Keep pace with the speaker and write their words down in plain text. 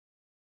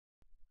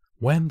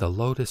When the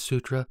Lotus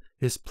Sutra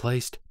is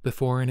placed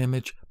before an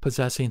image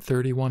possessing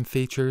 31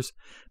 features,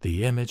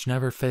 the image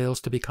never fails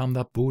to become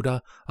the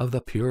Buddha of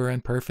the pure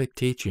and perfect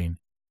teaching.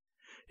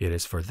 It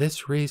is for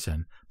this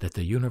reason that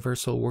the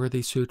Universal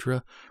Worthy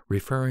Sutra,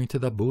 referring to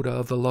the Buddha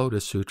of the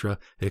Lotus Sutra,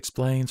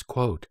 explains,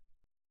 quote,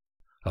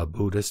 "A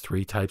Buddha's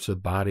 3 types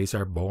of bodies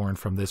are born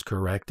from this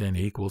correct and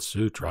equal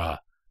sutra."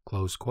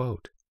 Close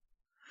quote.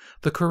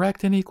 The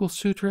correct and equal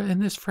sutra in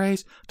this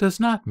phrase does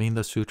not mean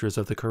the sutras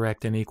of the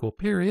correct and equal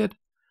period.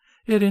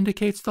 It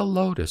indicates the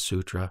Lotus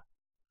Sutra.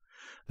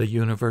 The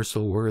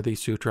Universal Worthy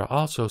Sutra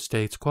also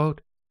states,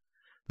 quote,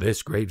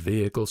 "This great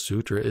vehicle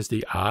sutra is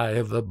the eye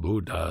of the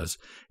Buddhas.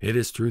 It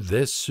is through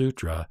this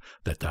sutra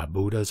that the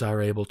Buddhas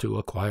are able to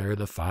acquire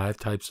the 5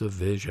 types of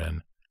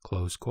vision."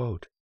 Close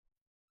quote.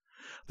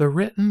 The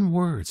written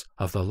words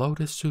of the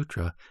Lotus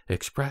Sutra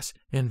express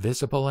in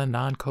visible and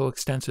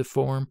non-coextensive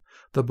form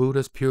the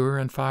Buddha's pure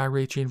and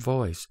far-reaching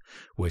voice,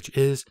 which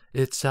is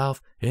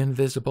itself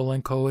invisible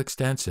and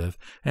coextensive,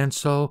 and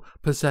so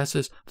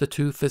possesses the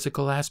 2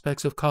 physical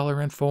aspects of color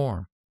and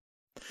form.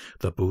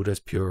 The Buddha's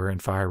pure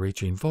and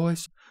far-reaching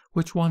voice,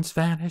 which once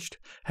vanished,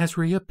 has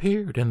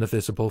reappeared in the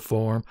visible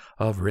form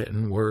of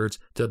written words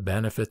to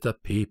benefit the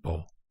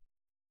people.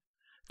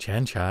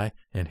 Chenchai,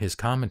 in his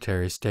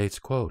commentary, states,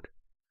 quote,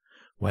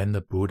 "When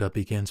the Buddha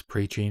begins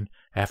preaching,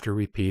 after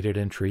repeated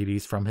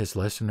entreaties from his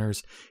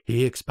listeners,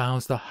 he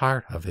expounds the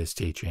heart of his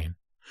teaching.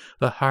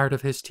 The heart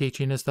of his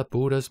teaching is the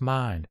Buddha's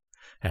mind,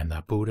 and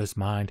the Buddha's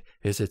mind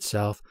is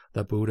itself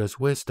the Buddha's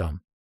wisdom.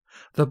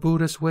 The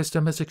Buddha's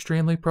wisdom is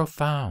extremely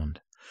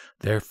profound.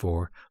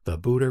 Therefore, the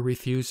Buddha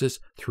refuses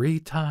 3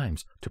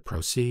 times to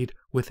proceed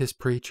with his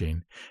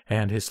preaching,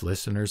 and his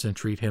listeners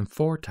entreat him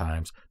 4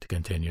 times to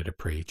continue to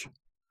preach.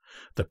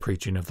 The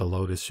preaching of the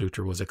Lotus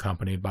Sutra was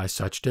accompanied by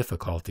such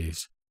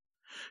difficulties.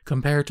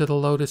 Compared to the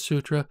Lotus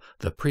Sutra,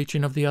 the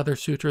preaching of the other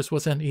sutras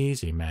was an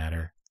easy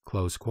matter."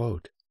 Close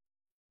quote.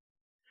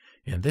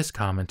 In this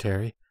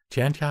commentary,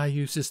 Chenchai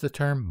uses the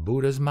term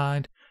Buddha's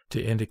mind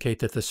to indicate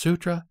that the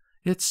sutra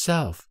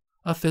itself,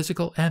 a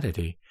physical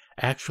entity,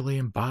 actually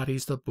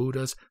embodies the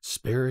Buddha's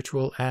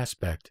spiritual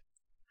aspect.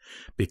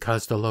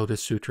 Because the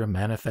Lotus Sutra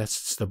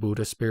manifests the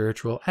Buddha's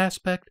spiritual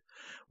aspect,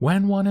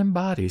 when one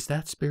embodies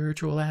that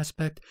spiritual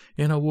aspect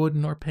in a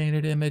wooden or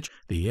painted image,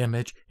 the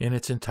image in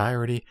its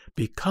entirety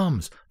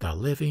becomes the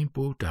living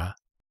Buddha.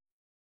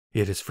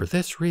 It is for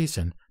this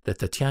reason that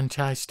the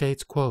Chenchai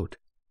states, quote,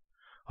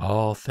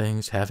 "All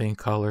things having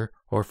color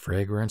or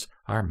fragrance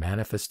are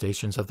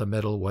manifestations of the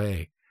middle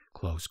way."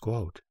 Close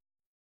quote.